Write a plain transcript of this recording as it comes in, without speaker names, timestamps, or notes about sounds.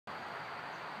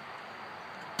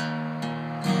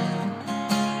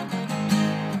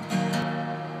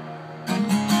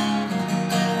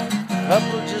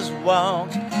couple just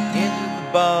walked into the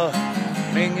bar,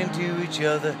 clinging to each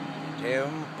other,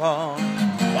 tearing apart.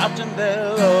 Watching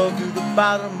their love through the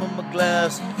bottom of my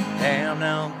glass. Damn,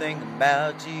 now I'm thinking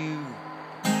about you.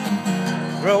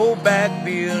 Roll back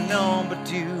beer number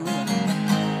 2,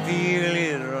 feel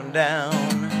it run down.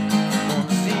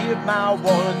 Gonna see if my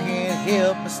water can't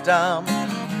help me stop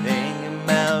thinking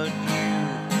about you.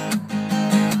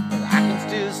 But I can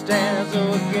still stand,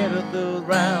 so I get a third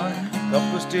round.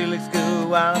 Couple still looks good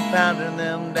while I'm pounding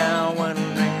them down. When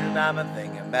I'm drinking, I've been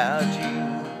thinking about you.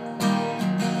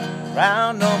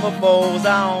 Round number 4's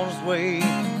on its way,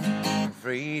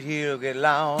 afraid he'll get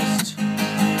lost.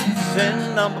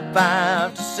 Send number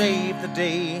 5 to save the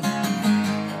day,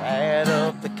 add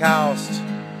up the cost.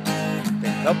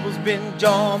 The couple's been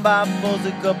joined by a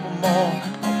fuzzy couple more.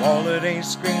 My wallet ain't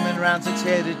screaming, round 6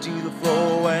 headed to the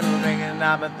floor. When I'm drinking,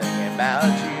 I've been thinking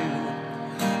about you.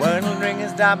 When I'm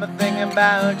drinking, I've been thinking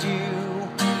about you.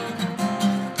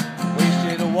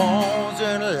 Wasted a once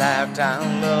in a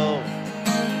lifetime love.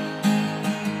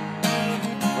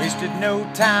 Wasted no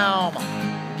time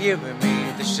giving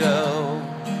me the shove.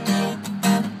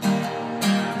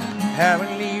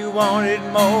 Apparently you wanted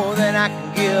more than I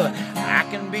can give. I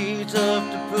can be tough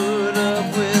to put up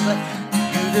with.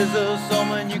 You deserve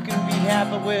someone you can be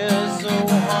happy with. So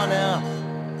honey,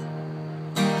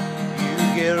 you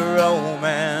get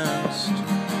romanced,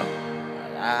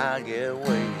 and I get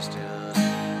wasted.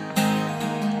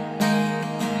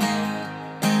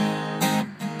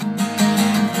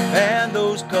 And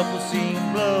those couples seem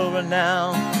blurry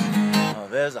now. Oh,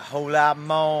 there's a whole lot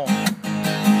more.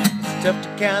 It's tough to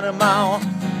count them all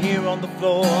here on the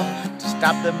floor. To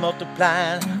stop them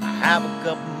multiplying, I have a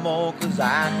couple more. Cause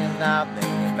I can stop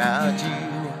thinking about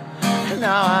you.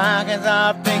 Now I can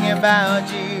stop thinking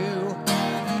about you.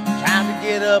 Trying to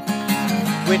get up,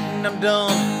 quitting, I'm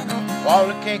done.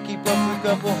 Water can't keep up with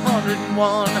couple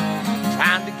 101.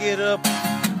 Trying to get up,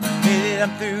 admit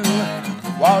I'm through.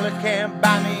 Water can't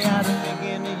buy me out of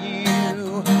thinking of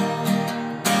you.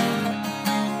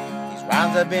 These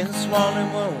rhymes have been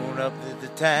swollen, won't up to the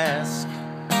task.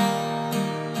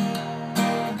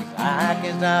 I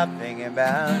can stop thinking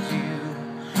about you.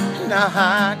 Now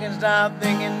I can stop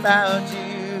thinking about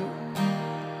you.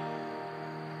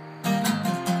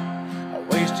 I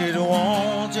wasted a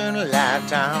once in a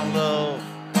lifetime love.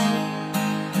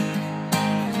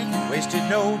 Wasted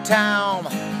no time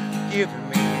giving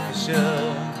me the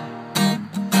shove.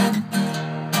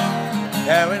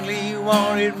 Apparently you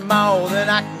wanted more than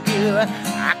I can give.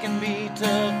 I can be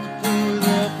tough to put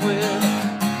up with.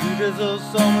 You deserve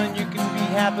someone you can be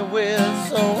happy with.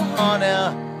 So honey,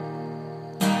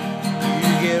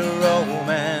 you get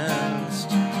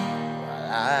romanced while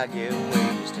I get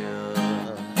wasted.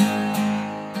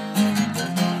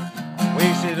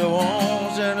 Wasted a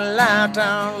once in a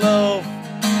lifetime love.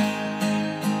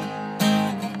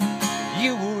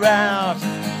 You were out,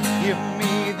 giving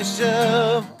me the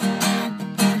shove.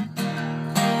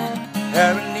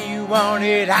 Apparently you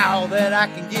wanted all that I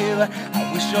can give.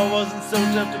 I wish I wasn't so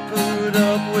tough to put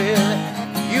up with.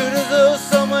 You deserve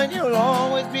someone you'll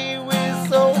always be with.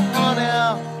 So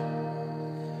honey,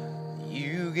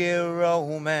 you get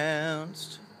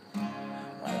romanced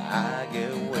while I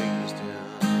get wasted.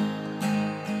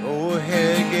 Go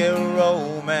ahead, get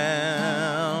romanced.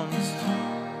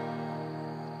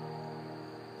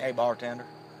 Hey bartender,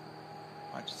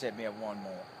 why don't you set me up one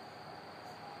more?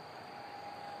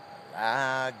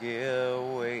 I get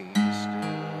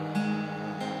wasted.